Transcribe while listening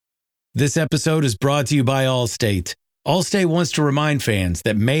This episode is brought to you by Allstate. Allstate wants to remind fans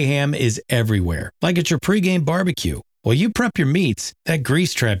that mayhem is everywhere, like at your pregame barbecue. While you prep your meats, that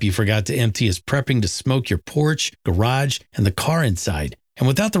grease trap you forgot to empty is prepping to smoke your porch, garage, and the car inside. And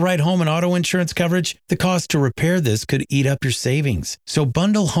without the right home and auto insurance coverage, the cost to repair this could eat up your savings. So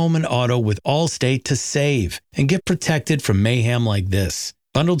bundle home and auto with Allstate to save and get protected from mayhem like this.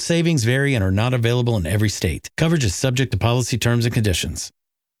 Bundled savings vary and are not available in every state. Coverage is subject to policy terms and conditions.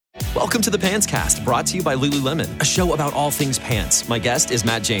 Welcome to the Pants Cast, brought to you by Lululemon, a show about all things pants. My guest is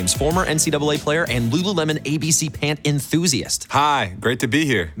Matt James, former NCAA player and Lululemon ABC pant enthusiast. Hi, great to be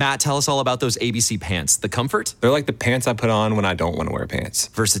here. Matt, tell us all about those ABC pants. The comfort? They're like the pants I put on when I don't want to wear pants.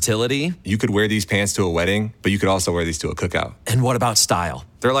 Versatility? You could wear these pants to a wedding, but you could also wear these to a cookout. And what about style?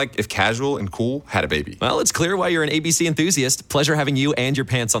 They're like if casual and cool had a baby. Well, it's clear why you're an ABC enthusiast. Pleasure having you and your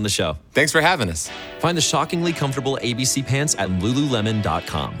pants on the show. Thanks for having us. Find the shockingly comfortable ABC pants at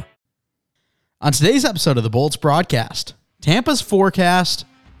Lululemon.com. On today's episode of the Bolts broadcast, Tampa's forecast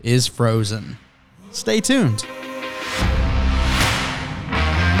is frozen. Stay tuned.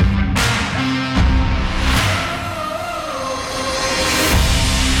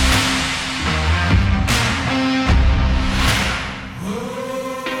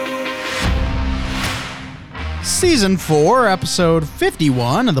 Season 4, episode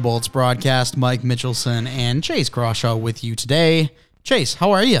 51 of the Bolts broadcast. Mike Mitchelson and Chase Crawshaw with you today. Chase,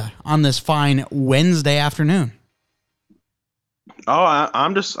 how are you on this fine Wednesday afternoon? Oh,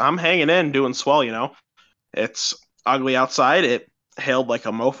 I'm hanging in, doing swell, you know. It's ugly outside. It hailed like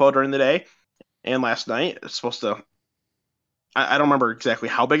a mofo during the day. And last night, it's supposed to, I don't remember exactly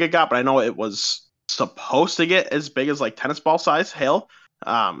how big it got, but I know it was supposed to get as big as like tennis ball size hail.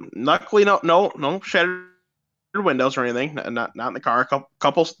 Luckily, no shattered windows or anything. Not in the car. A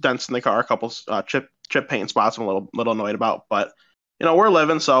couple dents in the car. A couple chip paint spots I'm a little annoyed about. But, you know, we're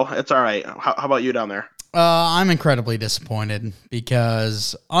living, so it's all right. How about you down there? I'm incredibly disappointed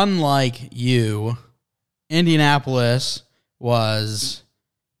because, unlike you, Indianapolis was,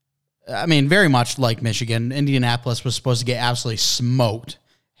 very much like Michigan. Indianapolis was supposed to get absolutely smoked.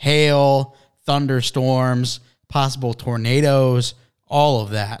 Hail, thunderstorms, possible tornadoes, all of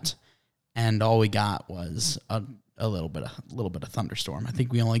that. And all we got was a little bit of thunderstorm. I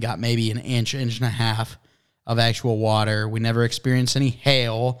think we only got maybe an inch and a half of actual water. We never experienced any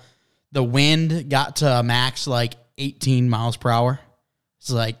hail. The wind got to a max like 18 miles per hour.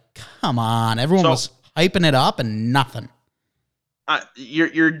 It's like, come on. Everyone was hyping it up and nothing.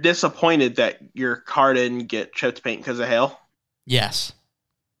 You're disappointed that your car didn't get chipped paint because of hail? Yes.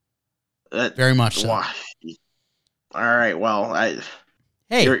 Very much so. All right, well,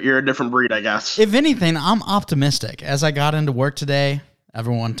 hey, you're a different breed, I guess. If anything, I'm optimistic. As I got into work today,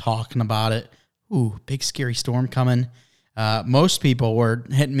 everyone talking about it. Ooh, big scary storm coming. Most people were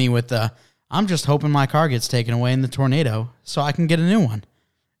hitting me with I'm just hoping my car gets taken away in the tornado so I can get a new one.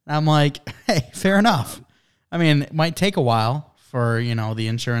 And I'm like, hey, fair enough. I mean, it might take a while for, the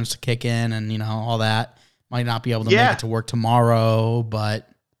insurance to kick in and, all that. Might not be able to make it to work tomorrow, but.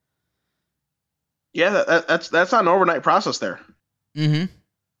 Yeah, that's not an overnight process there. Mm-hmm.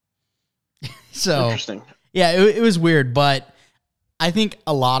 So, interesting. Yeah, it was weird, but I think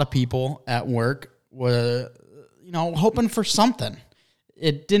a lot of people at work were, hoping for something.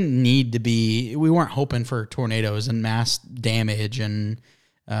 It didn't need to be, we weren't hoping for tornadoes and mass damage and,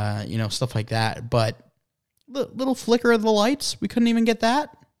 stuff like that. But little flicker of the lights, we couldn't even get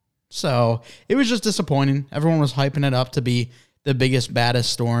that. So it was just disappointing. Everyone was hyping it up to be the biggest,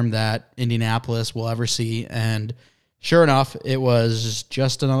 baddest storm that Indianapolis will ever see. And sure enough, it was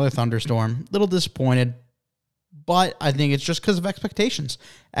just another thunderstorm. Little disappointed. But I think it's just because of expectations.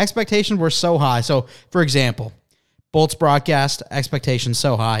 Expectations were so high. So, for example, Bolts broadcast, expectations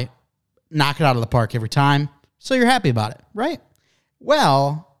so high, knock it out of the park every time. So you're happy about it, right?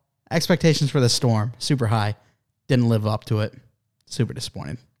 Well, expectations for the storm, super high. Didn't live up to it. Super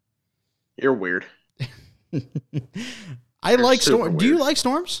disappointed. You're weird. I like storms. Do you like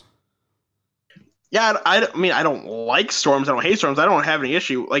storms? Yeah, I don't like storms. I don't hate storms. I don't have any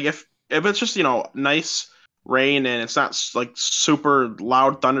issue. Like if it's just, nice rain and it's not like super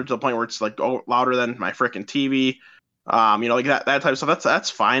loud thunder to the point where it's like louder than my freaking TV, like that type of stuff.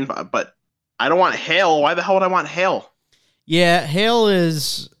 That's fine, but I don't want hail. Why the hell would I want hail? Yeah, hail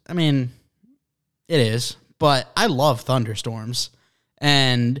is. It is, but I love thunderstorms,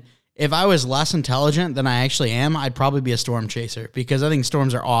 and if I was less intelligent than I actually am, I'd probably be a storm chaser because I think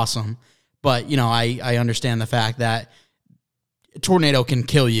storms are awesome. But I understand the fact that a tornado can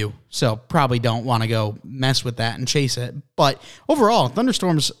kill you, so probably don't want to go mess with that and chase it. But overall,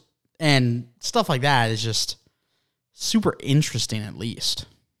 thunderstorms and stuff like that is just super interesting, at least.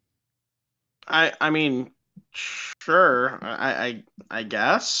 I mean, sure, I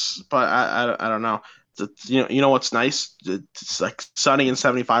guess, but I don't know. You know what's nice? It's like sunny and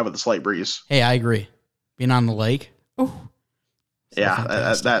 75 with a slight breeze. Hey, I agree. Being on the lake. Oh, so Yeah,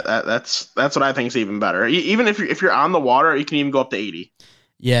 that's what I think is even better. Even if you're on the water, you can even go up to 80.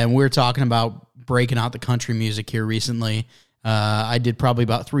 Yeah, and we were talking about breaking out the country music here recently. I did probably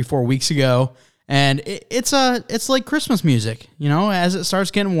about 3-4 weeks ago, and it's like Christmas music. You know, as it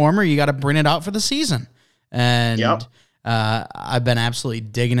starts getting warmer, you got to bring it out for the season. And Yep. I've been absolutely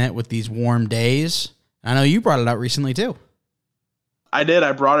digging it with these warm days. I know you brought it out recently too. I did.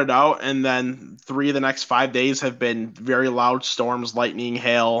 I brought it out, and then 3 of the next 5 days have been very loud storms, lightning,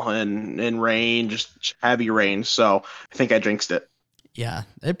 hail, and rain, just heavy rain. So I think I jinxed it. Yeah,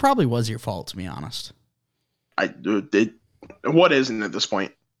 it probably was your fault, to be honest. What isn't at this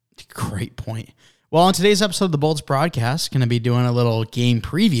point? Great point. Well, on today's episode of the Bolts broadcast, going to be doing a little game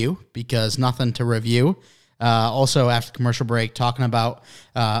preview because nothing to review. Also, after commercial break, talking about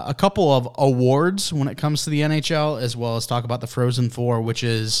a couple of awards when it comes to the NHL, as well as talk about the Frozen Four, which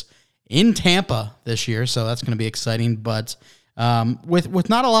is in Tampa this year. So that's going to be exciting. But with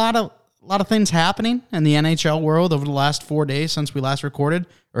not a lot of things happening in the NHL world over the last 4 days since we last recorded,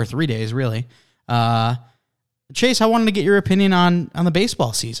 or 3 days really. Chase, I wanted to get your opinion on the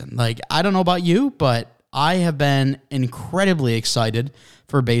baseball season. Like, I don't know about you, but I have been incredibly excited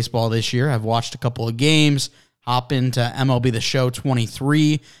for baseball this year. I've watched a couple of games, hop into MLB The Show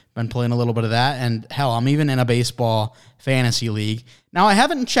 23, been playing a little bit of that, and hell, I'm even in a baseball fantasy league. Now, I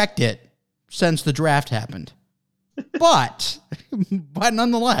haven't checked it since the draft happened, but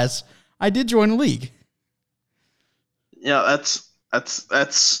nonetheless, I did join a league. Yeah, that's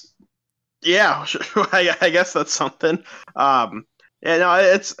yeah. I guess that's something. Yeah, no,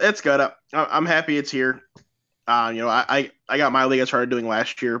 it's good. I'm happy it's here. I got my league I started doing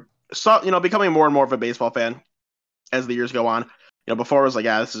last year. So, becoming more and more of a baseball fan as the years go on. Before it was like,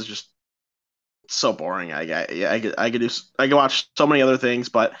 yeah, this is just so boring. I could watch so many other things,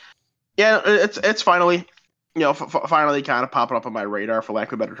 but yeah, it's finally, finally kind of popping up on my radar, for lack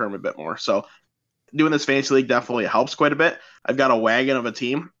of a better term, a bit more. So doing this fantasy league definitely helps quite a bit. I've got a wagon of a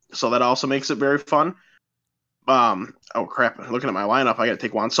team, so that also makes it very fun. Oh crap! Looking at my lineup, I got to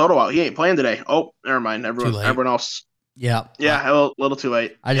take Juan Soto out. He ain't playing today. Oh, never mind. Everyone else. Yeah. A little too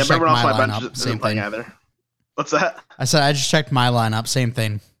late. I just checked everyone else my on my lineup. bench Same isn't playing thing. either. What's that? I said I just checked my lineup. Same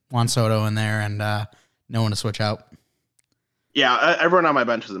thing. Juan Soto in there, and no one to switch out. Yeah, everyone on my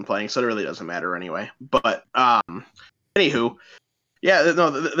bench isn't playing, so it really doesn't matter anyway. But anywho, yeah,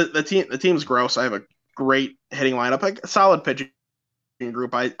 no, the team's gross. I have a great hitting lineup, like a solid pitching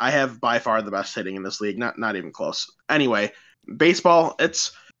group. I have by far the best hitting in this league, not even close. Anyway, baseball,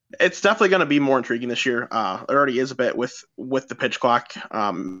 it's definitely going to be more intriguing this year. It already is a bit with the pitch clock.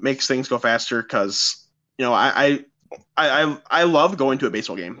 Makes things go faster because I love going to a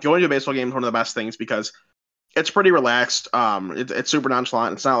baseball game. Going to a baseball game is one of the best things because it's pretty relaxed. It's super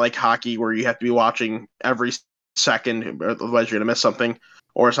nonchalant. It's not like hockey where you have to be watching every second, otherwise you're gonna miss something.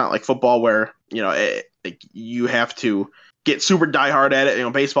 Or it's not like football where you have to get super diehard at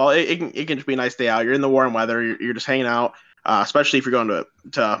it. Baseball, it can just be a nice day out. You're in the warm weather. You're just hanging out. Especially if you're going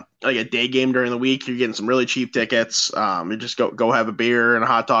to like a day game during the week, you're getting some really cheap tickets. You just go have a beer and a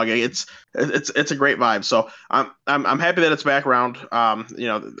hot dog. It's a great vibe. So I'm happy that it's back around. I'm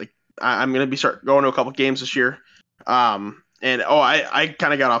gonna be going to a couple games this year. I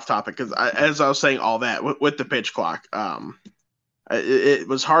kind of got off topic because as I was saying all that with the pitch clock, it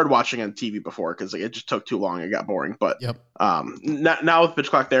was hard watching on TV before because it just took too long. It got boring. But Yep. Now with pitch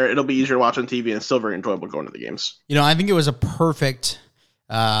clock there, it'll be easier to watch on TV and it's still very enjoyable going to the games. I think it was a perfect,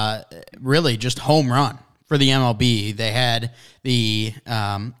 really just home run for the MLB. They had the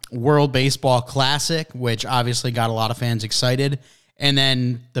World Baseball Classic, which obviously got a lot of fans excited. And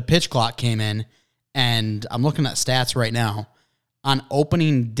then the pitch clock came in, and I'm looking at stats right now. On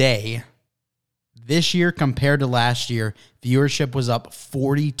opening day, this year compared to last year, viewership was up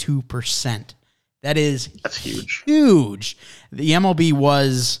 42%. That's huge. Huge. The MLB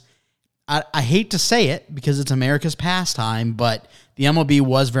was, I hate to say it because it's America's pastime, but the MLB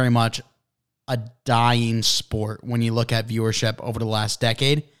was very much a dying sport when you look at viewership over the last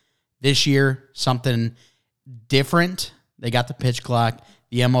decade. This year, something different. They got the pitch clock,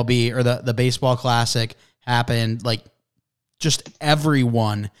 the MLB or the Baseball Classic happened. Like, just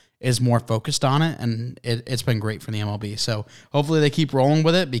everyone is more focused on it, and it's been great for the MLB. So hopefully they keep rolling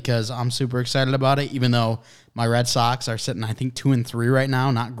with it because I'm super excited about it, even though my Red Sox are sitting, I think, 2-3 right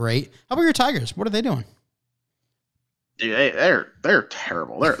now. Not great. How about your Tigers? What are they doing? Dude, they're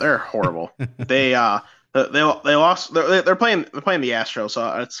terrible. They're horrible. They lost. They're playing the Astros,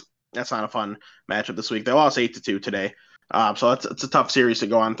 so that's not a fun matchup this week. They lost 8-2 today, so it's a tough series to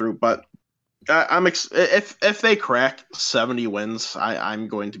go on through. But if they crack 70 wins, I'm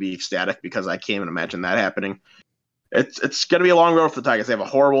going to be ecstatic because I can't even imagine that happening. It's going to be a long road for the Tigers. They have a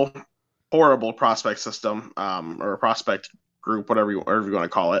horrible prospect system, or a prospect group, whatever you want to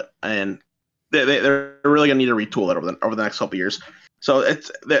call it, and they're really going to need to retool it over the next couple of years. So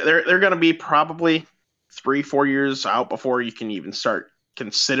they're going to be probably 3-4 years out before you can even start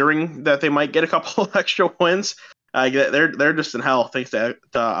considering that they might get a couple of extra wins. They're just in hell thanks to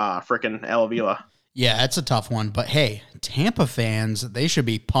frickin' Avila. Yeah, it's a tough one. But hey, Tampa fans, they should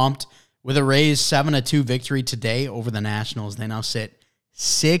be pumped with a Rays 7-2 victory today over the Nationals. They now sit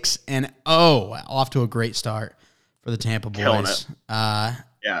 6-0, off to a great start for the Tampa boys. Killing it.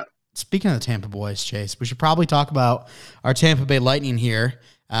 Yeah. Speaking of the Tampa boys, Chase, we should probably talk about our Tampa Bay Lightning here.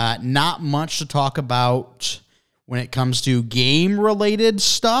 Not much to talk about when it comes to game-related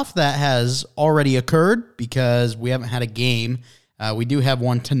stuff that has already occurred because we haven't had a game. We do have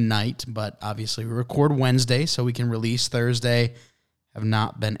one tonight, but obviously we record Wednesday, so we can release Thursday. Have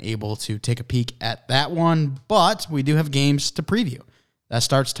not been able to take a peek at that one, but we do have games to preview. That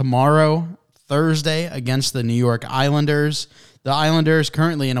starts tomorrow, Thursday, against the New York Islanders. The Islanders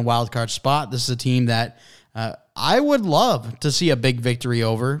currently in a wild card spot. This is a team that I would love to see a big victory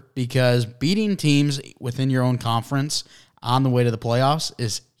over because beating teams within your own conference on the way to the playoffs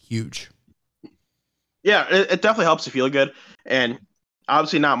is huge. Yeah, it definitely helps you feel good. And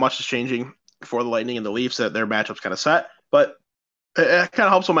obviously not much is changing for the Lightning and the Leafs. That their matchup's kind of set, but it kind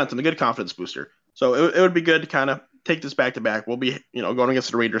of helps momentum, a good confidence booster. So it would be good to kind of take this back to back. We'll be going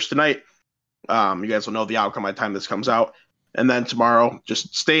against the Rangers tonight. You guys will know the outcome by the time this comes out. And then tomorrow,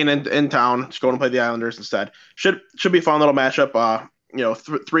 just staying in town, just going to play the Islanders instead. Should be a fun little matchup.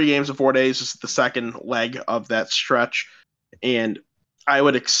 3 games in 4 days. This is the second leg of that stretch. And I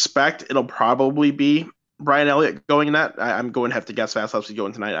would expect it'll probably be Brian Elliott going in that. I'm going to have to guess Vasilevsky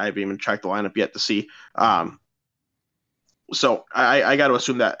going tonight. I haven't even checked the lineup yet to see. So I got to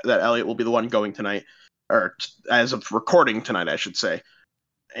assume that Elliott will be the one going tonight, or as of recording tonight, I should say.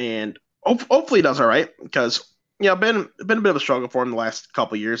 And hopefully he does all right because been a bit of a struggle for him the last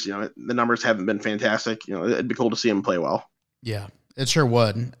couple of years. The numbers haven't been fantastic. It'd be cool to see him play well. Yeah, it sure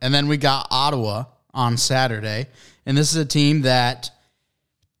would. And then we got Ottawa on Saturday, and this is a team that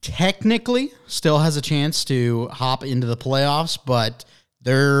technically still has a chance to hop into the playoffs, but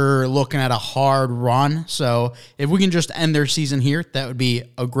they're looking at a hard run. So if we can just end their season here, that would be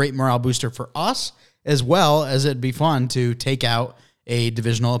a great morale booster for us, as well as it'd be fun to take out a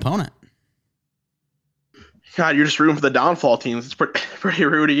divisional opponent. God, you're just rooting for the downfall teams. It's pretty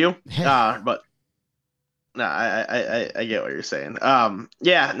rude of you. Yeah. But no, I get what you're saying.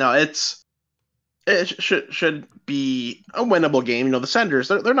 It should be a winnable game. The Senators,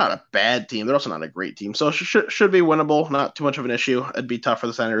 they're not a bad team. They're also not a great team. So it should be winnable. Not too much of an issue. It'd be tough for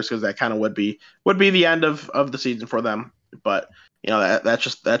the Senators because that kind of would be the end of the season for them. But that's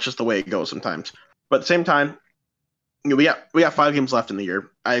just the way it goes sometimes. But at the same time, we got 5 games left in the year.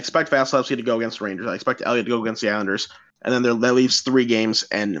 I expect Vasilevsky to go against the Rangers. I expect Elliott to go against the Islanders. And then that leaves 3 games.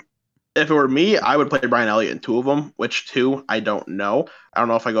 And if it were me, I would play Brian Elliott in 2 of them. Which 2, I don't know. I don't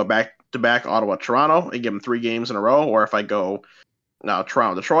know if I go back to back Ottawa, Toronto, and give him 3 games in a row, or if I go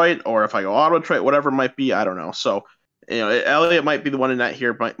Toronto, Detroit, or if I go Ottawa, Detroit, whatever it might be. I don't know. So, Elliott might be the one in that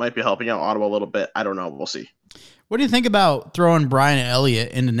here, might be helping out Ottawa a little bit. I don't know. We'll see. What do you think about throwing Brian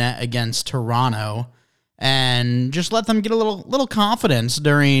Elliott into net against Toronto and just let them get a little confidence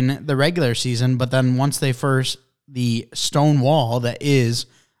during the regular season, but then once they first the stone wall that is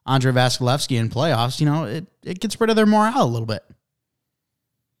Andrei Vasilevsky in playoffs, it gets rid of their morale a little bit.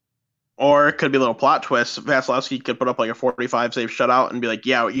 Or it could be a little plot twist. Vasilevsky could put up like a 45 save shutout and be like,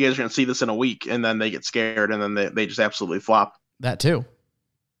 yeah, you guys are going to see this in a week. And then they get scared and then they just absolutely flop. That too.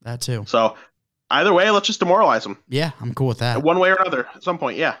 So either way, let's just demoralize them. Yeah, I'm cool with that. One way or another at some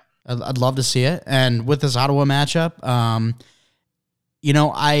point. Yeah. I'd love to see it. And with this Ottawa matchup,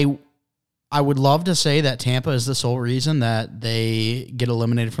 I would love to say that Tampa is the sole reason that they get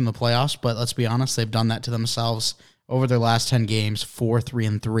eliminated from the playoffs. But let's be honest, they've done that to themselves over their last 10 games,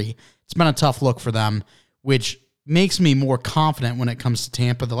 4-3-3. It's been a tough look for them, which makes me more confident when it comes to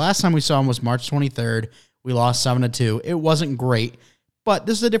Tampa. The last time we saw them was March 23rd. We lost 7-2. It wasn't great, but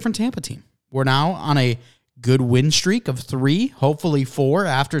this is a different Tampa team. We're now on a good win streak of 3, hopefully 4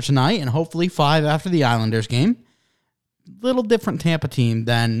 after tonight, and hopefully 5 after the Islanders game. Little different Tampa team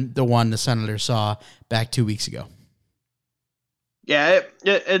than the one the Senators saw back 2 weeks ago. Yeah,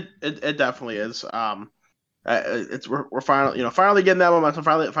 it definitely is. We're finally getting that momentum,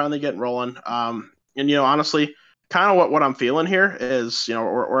 finally getting rolling. And honestly, kind of what I'm feeling here is,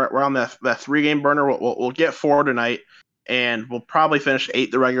 we're on that 3-game burner. We'll get 4 tonight, and we'll probably finish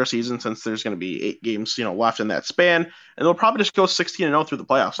 8 the regular season since there's going to be 8 games, left in that span, and they'll probably just go 16-0 through the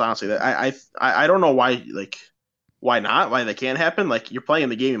playoffs. Honestly, I don't know why not, why they can't happen. Like, you're playing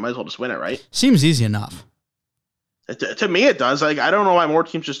the game, you might as well just win it, right? Seems easy enough. To me, it does. Like, I don't know why more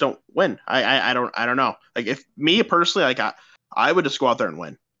teams just don't win. I don't know. Like, if me personally, like, I would just go out there and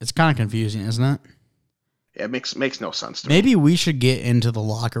win. It's kind of confusing, isn't it? It makes no sense to me. Maybe we should get into the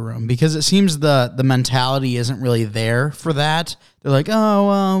locker room, because it seems the mentality isn't really there for that. They're like, oh,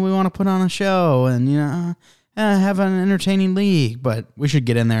 well, we want to put on a show and, have an entertaining league, but we should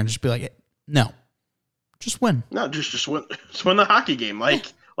get in there and just be like, no, just win. No, just win. Just win the hockey game.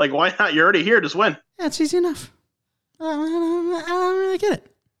 Like why not? You're already here. Just win. Yeah, it's easy enough. I don't really get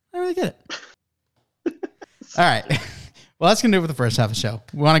it. All right. Well, that's going to do it for the first half of the show.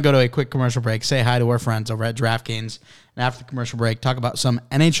 We want to go to a quick commercial break, say hi to our friends over at DraftKings, and after the commercial break, talk about some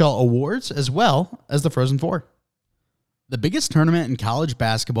NHL awards as well as the Frozen Four. The biggest tournament in college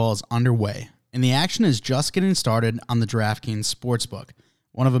basketball is underway, and the action is just getting started on the DraftKings Sportsbook,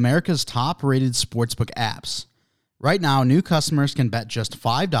 one of America's top-rated sportsbook apps. Right now, new customers can bet just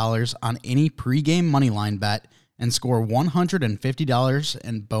 $5 on any pregame moneyline bet and score $150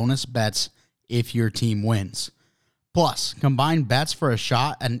 in bonus bets if your team wins. Plus, combine bets for a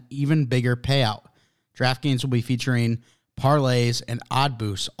shot at an even bigger payout. DraftKings will be featuring parlays and odd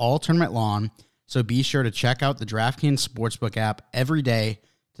boosts all tournament long, so be sure to check out the DraftKings Sportsbook app every day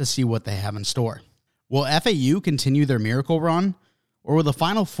to see what they have in store. Will FAU continue their miracle run, or will the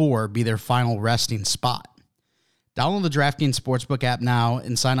Final Four be their final resting spot? Download the DraftKings Sportsbook app now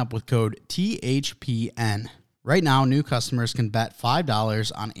and sign up with code THPN. Right now, new customers can bet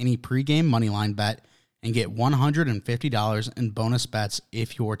 $5 on any pregame moneyline bet and get $150 in bonus bets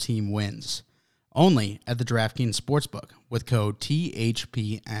if your team wins. Only at the DraftKings Sportsbook with code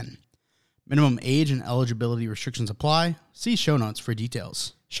THPN. Minimum age and eligibility restrictions apply. See show notes for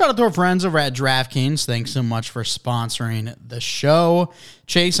details. Shout out to our friends over at DraftKings. Thanks so much for sponsoring the show.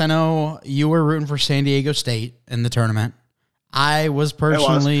 Chase, I know you were rooting for San Diego State in the tournament. I was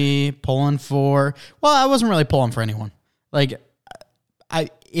personally pulling for, well, I wasn't really pulling for anyone. Like,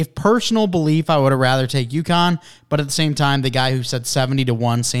 if personal belief, I would have rather take UConn, but at the same time, the guy who said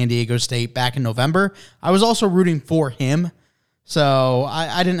 70-1 San Diego State back in November, I was also rooting for him. So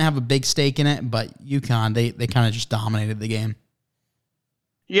I didn't have a big stake in it, but UConn, they kind of just dominated the game.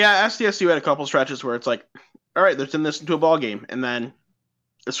 Yeah, SDSU had a couple stretches where it's like, all right, they're turning this into a ball game, and then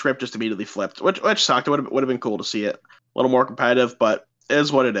the script just immediately flipped, which sucked. It would have been cool to see it a little more competitive, but it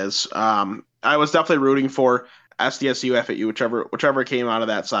is what it is. I was definitely rooting for SDSU, FAU, whichever came out of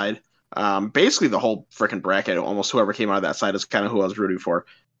that side. Basically the whole freaking bracket, almost whoever came out of that side is kind of who I was rooting for.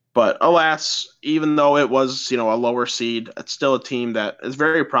 But alas, even though it was, a lower seed, it's still a team that is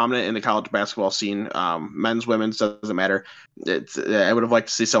very prominent in the college basketball scene. Men's, women's, doesn't matter. I would have liked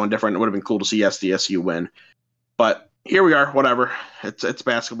to see someone different. It would have been cool to see SDSU win. But here we are, whatever. It's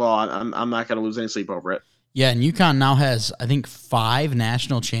basketball. I'm not going to lose any sleep over it. Yeah, and UConn now has, I think, 5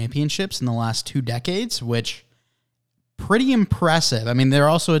 national championships in the last 2 decades, which pretty impressive. I mean, they're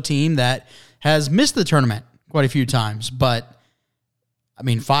also a team that has missed the tournament quite a few times, but I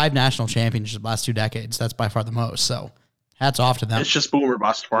mean, 5 national championships in the last 2 decades, that's by far the most. So hats off to them. It's just boom or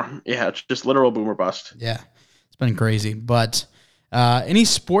bust for them. Yeah, it's just literal boom or bust. Yeah, it's been crazy. But any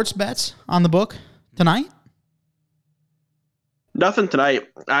sports bets on the book tonight? Nothing tonight.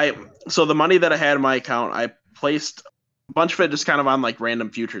 So the money that I had in my account, I placed a bunch of it just kind of on like random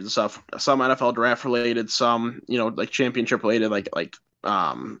futures and stuff. Some NFL draft related, some like championship related, like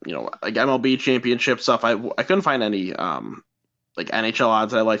MLB championship stuff. I couldn't find any like NHL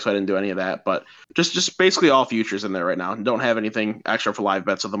odds that I like, so I didn't do any of that. But just basically all futures in there right now. Don't have anything extra for live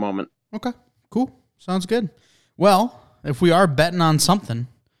bets at the moment. Okay, cool. Sounds good. Well, if we are betting on something,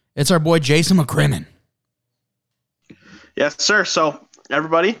 it's our boy Jason McCrimmon. Yes, sir. So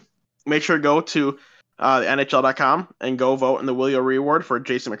everybody, make sure to go to NHL.com and go vote in the Willio Reward for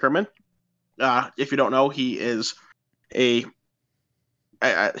Jason McCrimmon. If you don't know, he is he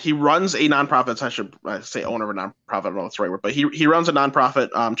runs a nonprofit. I should say owner of a nonprofit. I don't know if that's the right word, but he runs a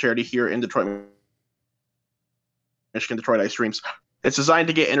nonprofit charity here in Detroit, Michigan, Detroit Ice Dreams. It's designed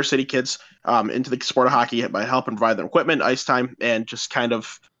to get inner city kids into the sport of hockey by helping provide them equipment, ice time, and just kind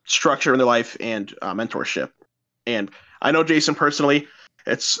of structure in their life and mentorship. And I know Jason personally.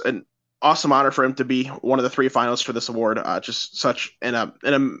 It's an awesome honor for him to be one of the 3 finalists for this award. Just such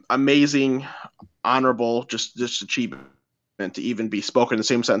an amazing, honorable, just achievement to even be spoken in the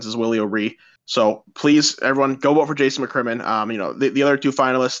same sentence as Willie O'Ree. So please, everyone, go vote for Jason McCrimmon. The other two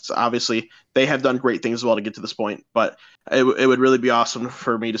finalists, obviously, they have done great things as well to get to this point. But it would really be awesome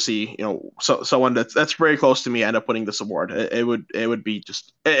for me to see, someone that's very close to me end up winning this award. It would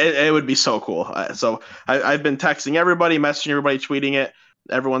be so cool. So I've been texting everybody, messaging everybody, tweeting it.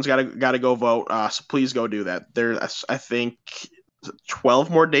 Everyone's got to go vote. So please go do that. There's, I think,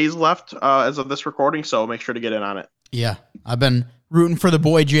 12 more days left as of this recording. So make sure to get in on it. Yeah, I've been rooting for the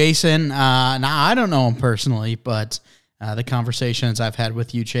boy Jason. Now, I don't know him personally, but the conversations I've had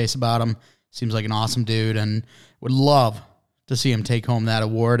with you, Chase, about him, seems like an awesome dude, and would love to see him take home that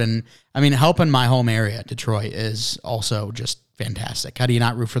award. And, I mean, helping my home area, Detroit, is also just fantastic. How do you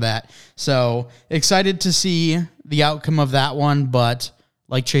not root for that? So excited to see the outcome of that one, but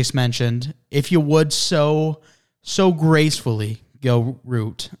like Chase mentioned, if you would so gracefully go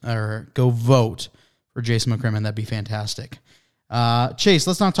vote for Jason McCrimmon, that'd be fantastic. Chase,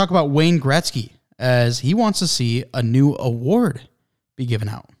 let's not talk about Wayne Gretzky, as he wants to see a new award be given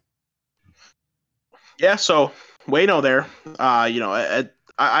out. Yeah, so Wayno there,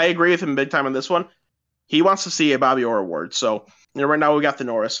 I agree with him big time on this one. He wants to see a Bobby Orr award. So, right now we got the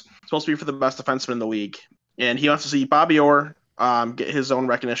Norris, supposed to be for the best defenseman in the league, and he wants to see Bobby Orr get his own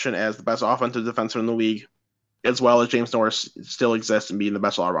recognition as the best offensive defenseman in the league, as well as James Norris still exists and being the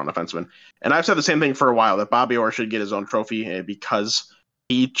best all-around defenseman. And I've said the same thing for a while, that Bobby Orr should get his own trophy because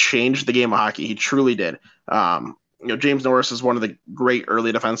he changed the game of hockey. He truly did. James Norris is one of the great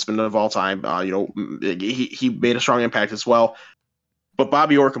early defensemen of all time. He made a strong impact as well. But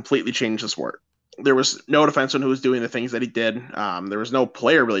Bobby Orr completely changed the sport. There was no defenseman who was doing the things that he did. There was no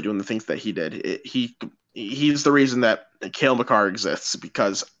player really doing the things that he did. He's the reason that Cale Makar exists,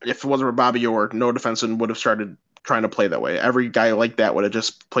 because if it wasn't for Bobby Orr, no defenseman would have started trying to play that way. Every guy like that would have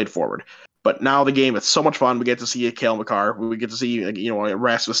just played forward. But now the game, it's so much fun. We get to see a Cale Makar. We get to see, a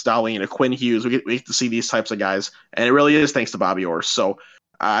Rasmus Dahlin, a Quinn Hughes. We get to see these types of guys. And it really is thanks to Bobby Orr. So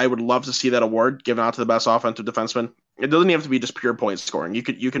I would love to see that award given out to the best offensive defenseman. It doesn't have to be just pure point scoring.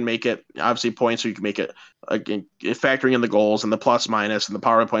 You can make it obviously points, or you can make it factoring in the goals and the plus minus and the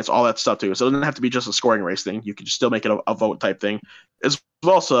power points, all that stuff too. So it doesn't have to be just a scoring race thing. You can just still make it a vote type thing, as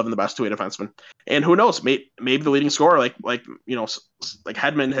well as having the best two-way defenseman. And who knows, maybe the leading scorer, like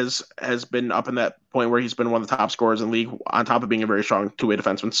Hedman has been up in that point where he's been one of the top scorers in the league, on top of being a very strong two-way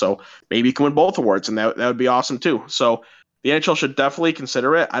defenseman. So maybe he can win both awards, and that would be awesome too. So the NHL should definitely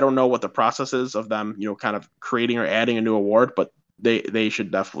consider it. I don't know what the process is of them, kind of creating or adding a new award, but they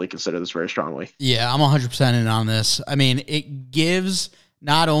should definitely consider this very strongly. Yeah, I'm 100% in on this. I mean, it gives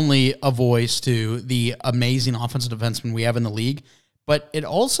not only a voice to the amazing offensive defensemen we have in the league, but it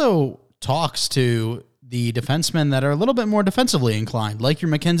also talks to the defensemen that are a little bit more defensively inclined, like your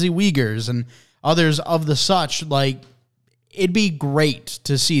Mackenzie Wiegers and others of the such. Like, it'd be great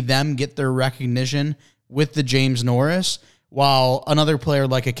to see them get their recognition with the James Norris, while another player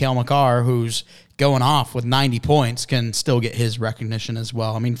like a Cale Makar, who's going off with 90 points, can still get his recognition as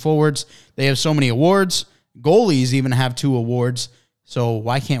well. I mean, forwards, they have so many awards. Goalies even have 2 awards. So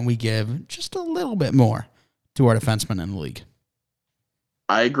why can't we give just a little bit more to our defensemen in the league?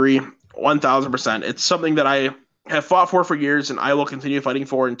 I agree 1,000%. It's something that I have fought for years, and I will continue fighting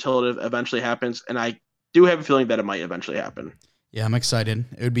for until it eventually happens. And I do have a feeling that it might eventually happen. Yeah, I'm excited.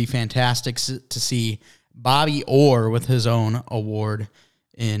 It would be fantastic to see Bobby Orr with his own award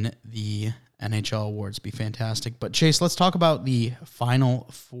in the NHL awards. Be fantastic. But Chase, let's talk about the final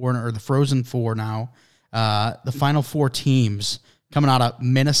four, or the Frozen Four now. The final 4 teams coming out of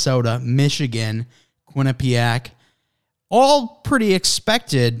Minnesota, Michigan, Quinnipiac, all pretty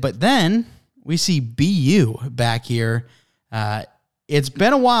expected. But then we see BU back here. It's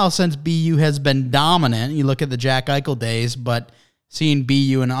been a while since BU has been dominant. You look at the Jack Eichel days, but seeing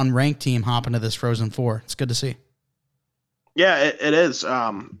BU, an unranked team, hop into this Frozen Four, it's good to see. Yeah, it is.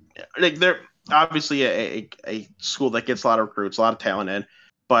 They're obviously a school that gets a lot of recruits, a lot of talent in,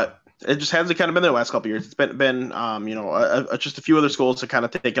 but it just hasn't kind of been there the last couple of years. It's been just a few other schools have kind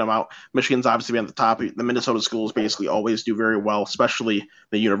of taken them out. Michigan's obviously been at the top. The Minnesota schools basically always do very well, especially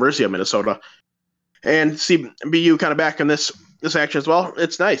the University of Minnesota. And see BU kind of back in this action as well.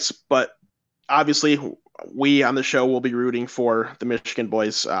 It's nice, but obviously we on the show will be rooting for the Michigan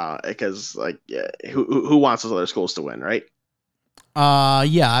boys because who wants those other schools to win, right?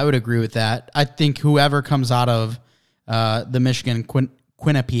 Yeah, I would agree with that. I think whoever comes out of the Michigan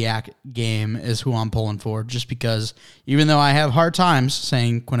Quinnipiac game is who I'm pulling for, just because even though I have hard times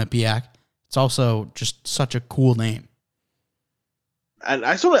saying Quinnipiac, it's also just such a cool name. And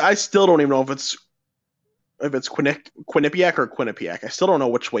I still don't even know if it's Quinnipiac or Quinnipiac. I still don't know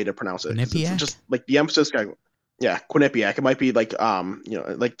which way to pronounce it. It's just like the emphasis. Yeah, Quinnipiac. It might be like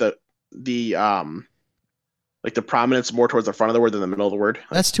like the like the prominence more towards the front of the word than the middle of the word.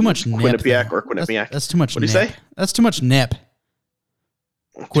 That's too much nip. Quinnipiac or Quinnipiac. That's too much What do you nip. say? That's too much nip.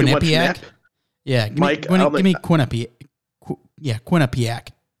 Too much Quinnipiac? nip? Yeah, give Mike, me Quinnipiac. Yeah, Quinnipiac.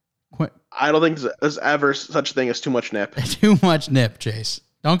 I don't think there's ever such a thing as too much nip. Too much nip, Chase.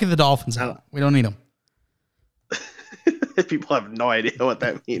 Don't get the Dolphins out. We don't need them. People have no idea what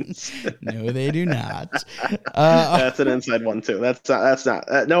that means. No, they do not. That's an inside one too. That's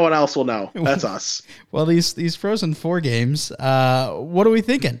not. No one else will know. That's us. Well, these Frozen Four games. What are we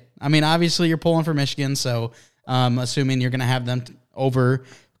thinking? I mean, obviously you're pulling for Michigan, so assuming you're going to have them over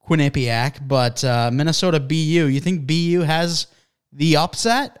Quinnipiac, but Minnesota BU. You think BU has the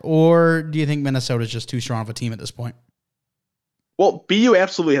upset, or do you think Minnesota is just too strong of a team at this point? Well, BU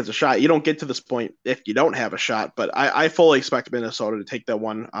absolutely has a shot. You don't get to this point if you don't have a shot, but I fully expect Minnesota to take that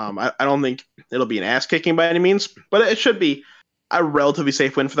one. I don't think it'll be an ass kicking by any means, but it should be a relatively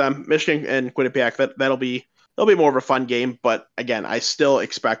safe win for them. Michigan and Quinnipiac, that'll be more of a fun game, but again, I still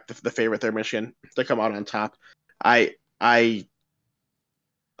expect the favorite there, Michigan, to come out on top. I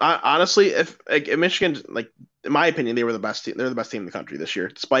honestly, if Michigan, like in my opinion, they were the best team. They're the best team in the country this year,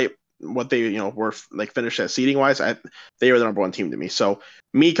 despite what they were like finished at seeding wise. They were the number one team to me. So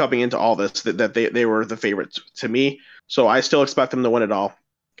me coming into all this, that they were the favorites to me. So I still expect them to win it all.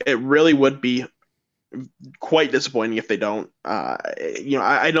 It really would be quite disappointing if they don't.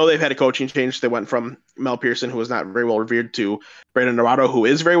 I know they've had a coaching change. They went from Mel Pearson, who was not very well revered, to Brandon Navarro, who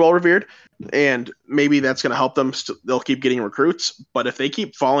is very well revered, and maybe that's going to help them. They'll keep getting recruits, but if they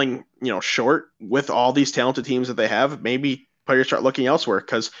keep falling, short with all these talented teams that they have, maybe players start looking elsewhere.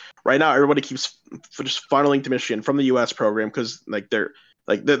 Because right now, everybody keeps just funneling to Michigan from the U.S. program because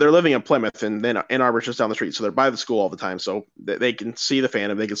they're living in Plymouth, and then Ann Arbor's just down the street, so they're by the school all the time, so they can see the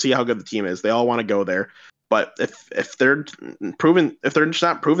fandom, they can see how good the team is. They all want to go there. But if they're just not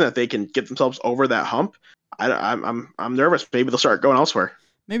proven that they can get themselves over that hump, I'm nervous. Maybe they'll start going elsewhere.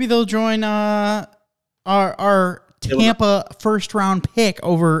 Maybe they'll join our Tampa first round pick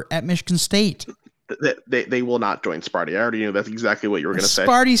over at Michigan State. They will not join Sparty. I already knew that's exactly what you were going to say.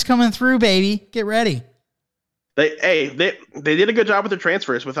 Sparty's coming through, baby. Get ready. They did a good job with their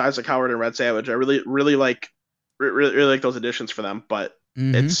transfers with Isaac Howard and Red Savage. I really like those additions for them. But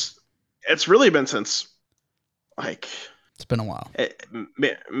it's really been since it's been a while.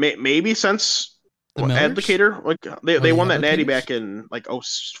 Maybe since Advocator. They won that Natty back in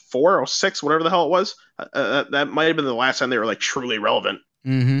 04, 06, whatever the hell it was. That might have been the last time they were truly relevant.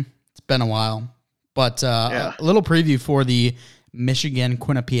 It's been a while. But a little preview for the Michigan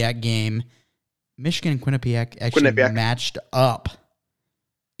Quinnipiac game. Michigan and Quinnipiac actually matched up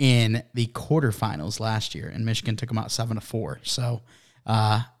in the quarterfinals last year, and Michigan took them out 7-4. So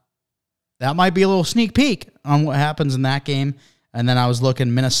that might be a little sneak peek on what happens in that game. And then I was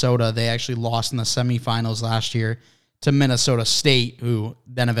looking, Minnesota, they actually lost in the semifinals last year to Minnesota State, who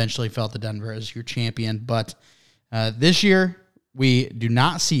then eventually fell to Denver as your champion. But this year, we do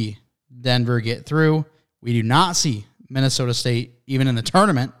not see Denver get through. We do not see Minnesota State even in the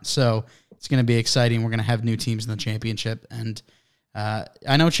tournament. So it's going to be exciting. We're going to have new teams in the championship. And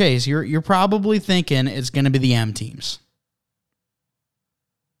I know, Chase, you're probably thinking it's going to be the M teams.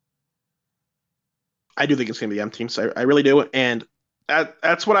 I do think it's going to be the M teams. I really do. And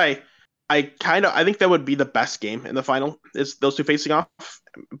that's what I think that would be the best game in the final, is those two facing off.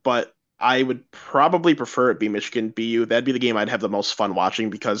 But I would probably prefer it be Michigan BU. That'd be the game I'd have the most fun watching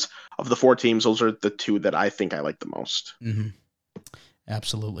because of the four teams. Those are the two that I think I like the most. Mm-hmm.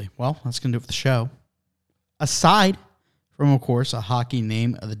 Absolutely. Well, that's going to do it for the show. Aside from, of course, a hockey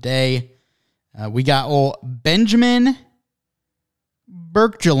name of the day, we got old Benjamin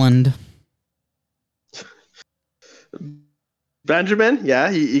Berkjeland. Benjamin? Yeah,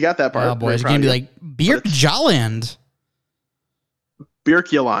 you got that part. Oh, boy. It's going to be like Bjerkjaland.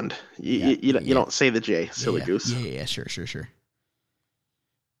 Bjerkjaland. You don't say the J, silly goose. Yeah, sure.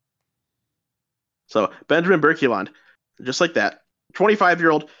 So, Benjamin Bjerkjaland, just like that.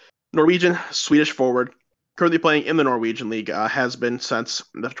 25-year-old Norwegian, Swedish forward, currently playing in the Norwegian League, has been since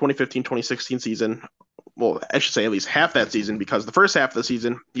the 2015-2016 season. Well, I should say at least half that season, because the first half of the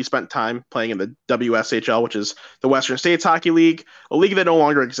season, he spent time playing in the WSHL, which is the Western States Hockey League, a league that no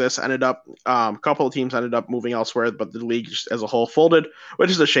longer exists. A couple of teams ended up moving elsewhere, but the league as a whole folded,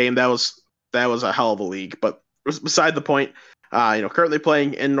 which is a shame. That was a hell of a league. But beside the point, currently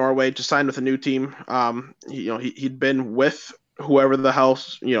playing in Norway, just signed with a new team. He'd been with whoever the hell,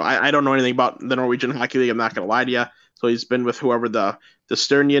 I don't know anything about the Norwegian Hockey League. I'm not going to lie to you. So he's been with whoever the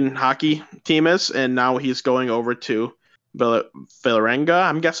Sternian hockey team is, and now he's going over to Vålerenga.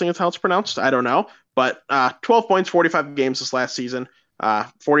 I'm guessing it's how it's pronounced. I don't know. But 12 points, 45 games this last season.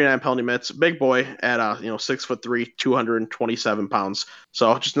 49 penalty minutes, big boy at 6'3", 227 pounds.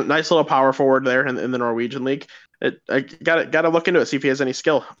 So just a nice little power forward there in the Norwegian league. I got to look into it, see if he has any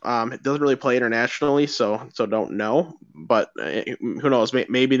skill. It doesn't really play internationally, so don't know. But who knows?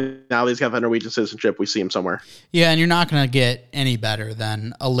 Maybe now that he's got the Norwegian citizenship, we see him somewhere. Yeah, and you're not going to get any better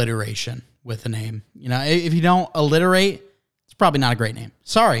than alliteration with a name. If you don't alliterate, it's probably not a great name.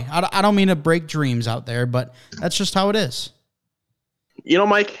 Sorry, I don't mean to break dreams out there, but that's just how it is.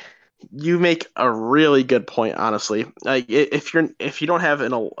 Mike, you make a really good point, honestly. Like if you don't have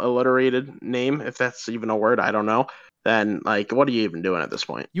an alliterated name, if that's even a word, I don't know, then like what are you even doing at this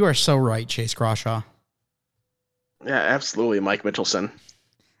point? You are so right, Chase Crawshaw. Yeah, absolutely, Mike Mitchelson.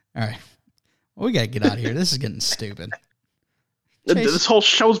 All right. Well, we got to get out of here. This is getting stupid. Chase, this whole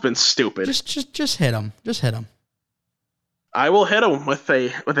show's been stupid. Just hit him. Just hit him. I will hit him with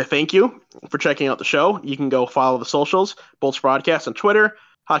a thank you for checking out the show. You can go follow the socials, Bolts Broadcast on Twitter,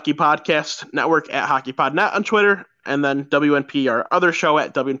 Hockey Podcast Network at HockeyPodNet on Twitter, and then WNP, our other show,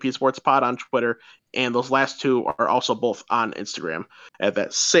 at WNP Sports Pod on Twitter. And those last two are also both on Instagram at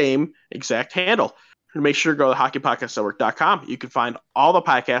that same exact handle. And make sure to go to hockeypodcastnetwork.com. You can find all the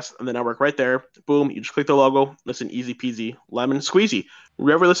podcasts on the network right there. Boom, you just click the logo. Listen, easy peasy, lemon squeezy.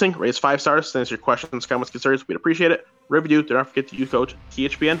 Whoever listening, raise 5 stars. Send us your questions, comments, concerns. We'd appreciate it. Review. Do not forget to use code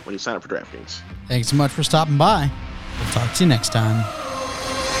THPN when you sign up for DraftKings. Thanks so much for stopping by. We'll talk to you next time.